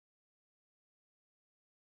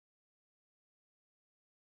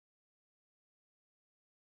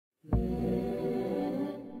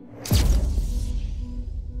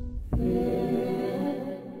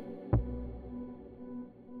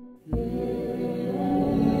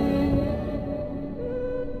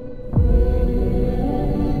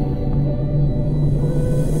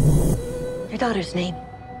daughter's name?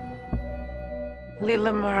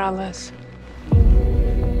 Lila Morales.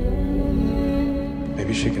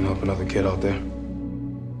 Maybe she can help another kid out there.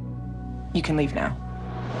 You can leave now.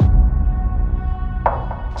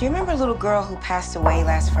 Do you remember a little girl who passed away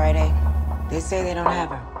last Friday? They say they don't have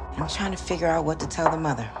her. I'm trying to figure out what to tell the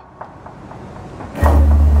mother.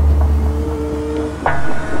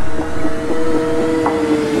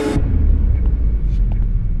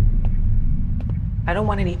 I don't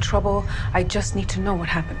want any trouble. I just need to know what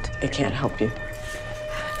happened. I can't help you.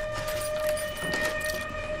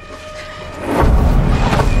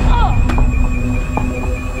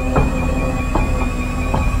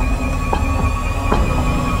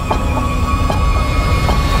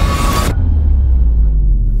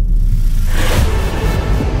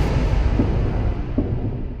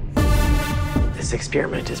 This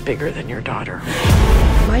experiment is bigger than your daughter.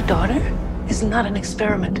 My daughter is not an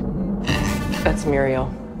experiment. That's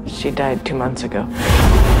Muriel. She died 2 months ago.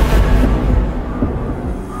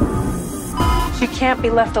 She can't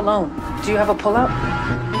be left alone. Do you have a pullout?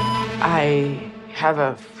 I have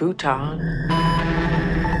a futon.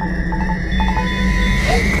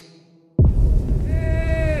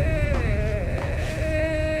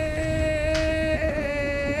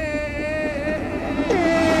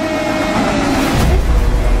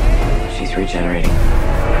 She's regenerating.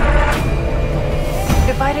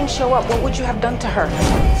 If I didn't show up, what would you have done to her?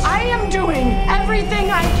 I am doing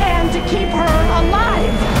everything I can to keep her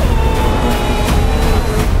alive.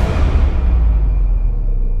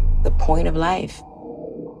 The point of life.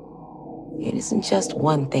 It isn't just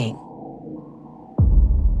one thing.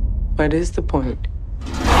 What is the point?